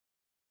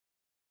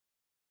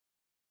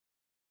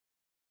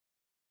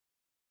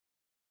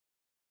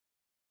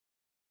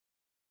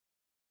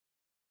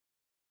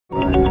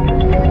Minus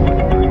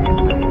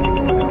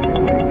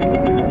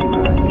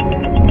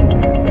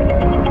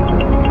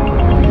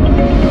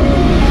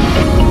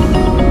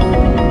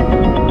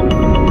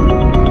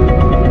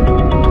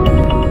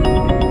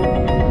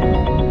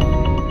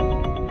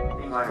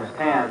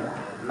 10,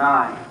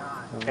 9,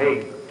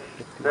 8,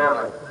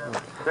 7,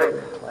 6,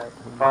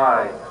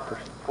 5,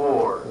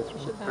 4,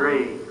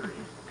 3,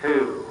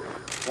 2,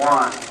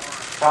 1,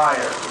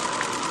 fire.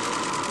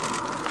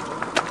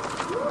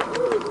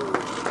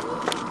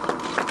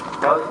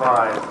 Plus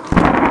 5.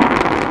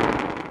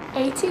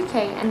 ATK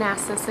and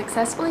NASA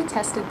successfully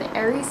tested the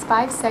ARES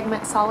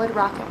 5-segment solid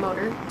rocket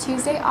motor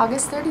Tuesday,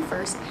 August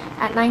 31st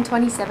at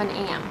 9:27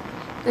 a.m.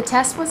 The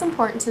test was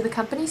important to the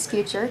company's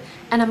future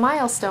and a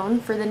milestone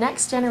for the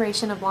next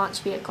generation of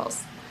launch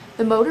vehicles.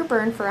 The motor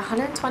burned for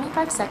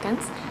 125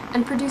 seconds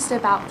and produced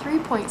about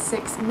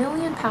 3.6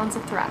 million pounds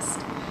of thrust.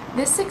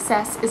 This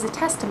success is a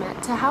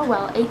testament to how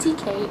well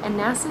ATK and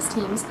NASA's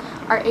teams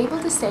are able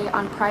to stay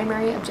on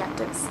primary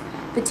objectives.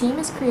 The team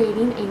is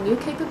creating a new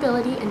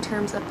capability in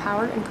terms of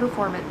power and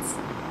performance.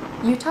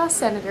 Utah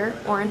Senator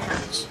Orrin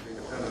Hatch.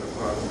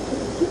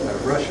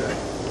 Russia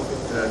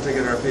to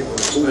get our people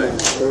to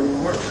space. More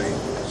importantly,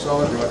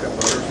 solid rocket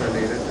motors are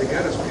needed to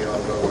get us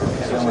beyond low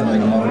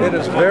Earth. It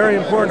is very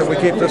important that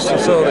we keep this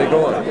facility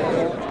going.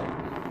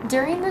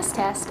 During this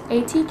test,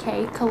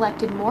 ATK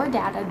collected more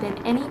data than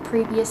any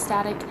previous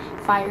static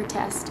fire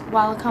test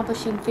while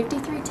accomplishing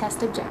 53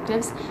 test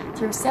objectives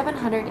through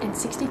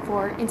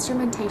 764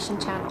 instrumentation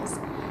channels.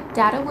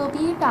 Data will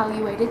be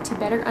evaluated to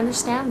better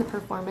understand the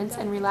performance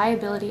and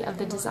reliability of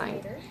the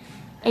design.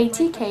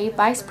 ATK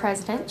Vice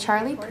President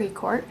Charlie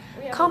Precourt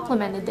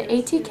complimented the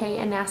ATK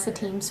and NASA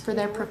teams for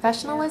their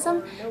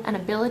professionalism and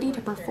ability to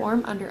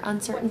perform under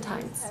uncertain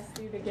times.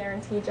 To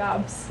guarantee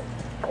jobs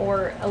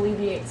or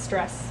alleviate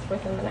stress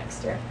within the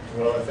next year?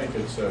 Well, I think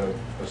it's a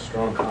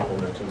strong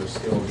compliment to the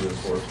skills of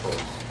this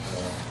workforce.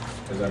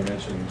 As I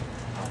mentioned,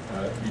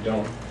 you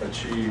don't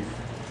achieve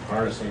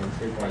harnessing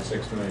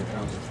 3.6 million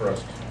pounds of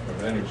thrust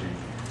of energy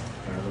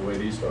the way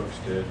these folks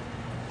did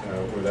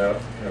without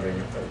having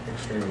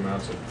extreme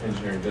amounts of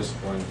engineering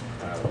discipline,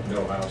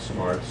 know-how,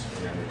 smarts,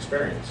 and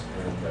experience.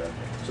 And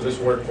so this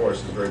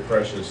workforce is very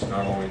precious,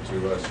 not only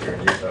to us here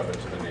in Utah, but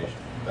to the nation.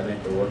 I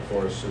think the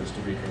workforce is to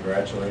be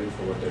congratulated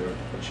for what they've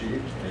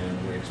achieved,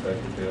 and we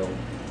expect that they'll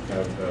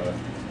have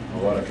a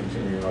lot of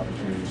continuing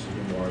opportunities to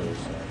do more of this.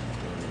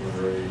 We're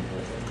very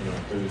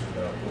enthused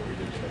about what we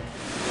did today.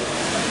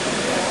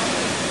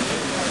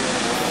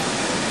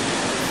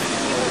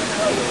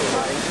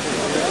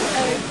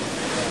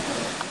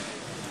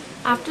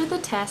 After the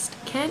test,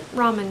 Kent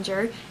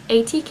Rominger,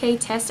 ATK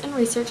Test and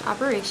Research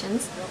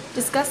Operations,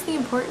 discussed the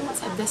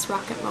importance of this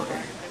rocket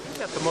motor. We've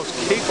got the most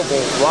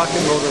capable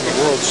rocket motor in the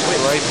world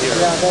sitting right here.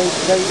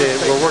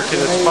 We're working,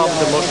 it's probably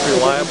the most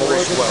reliable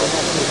as well.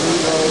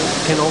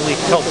 Can only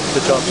help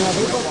the job.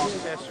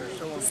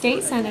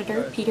 State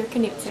Senator Peter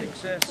Knutson.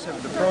 Success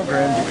of the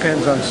program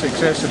depends on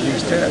success of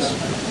these tests.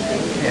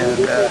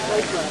 And,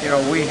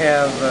 we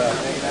have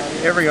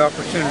every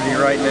opportunity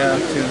right now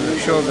to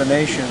show the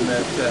nation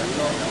that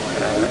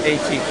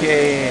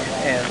ATK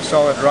and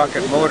solid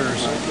rocket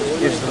motors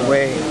is the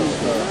way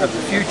of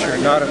the future,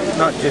 not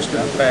just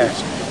of the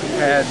past.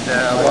 Had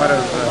a lot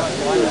of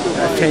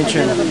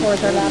attention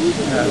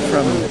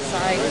from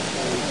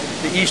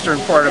the eastern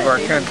part of our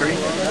country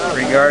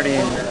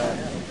regarding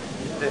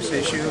this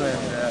issue, and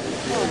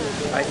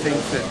I think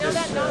that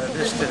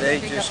this today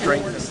just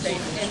strengthens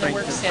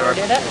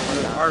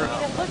our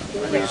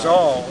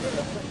resolve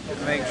to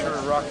make sure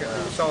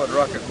solid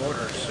rocket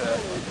motors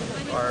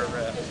are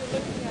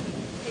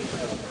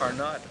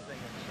not.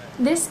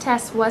 This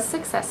test was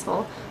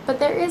successful, but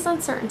there is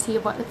uncertainty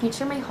of what the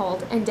future may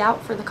hold and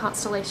doubt for the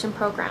Constellation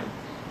program.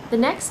 The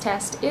next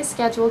test is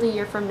scheduled a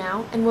year from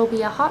now and will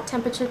be a hot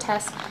temperature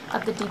test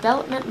of the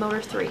Development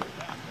Motor 3.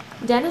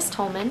 Dennis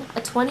Tolman,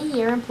 a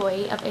 20-year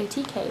employee of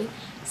ATK,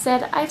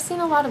 said, "I've seen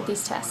a lot of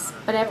these tests,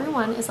 but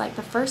everyone is like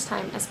the first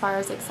time as far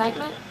as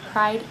excitement,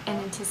 pride, and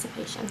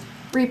anticipation."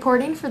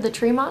 Reporting for the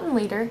Tremonton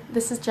Leader,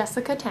 this is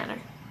Jessica Tanner.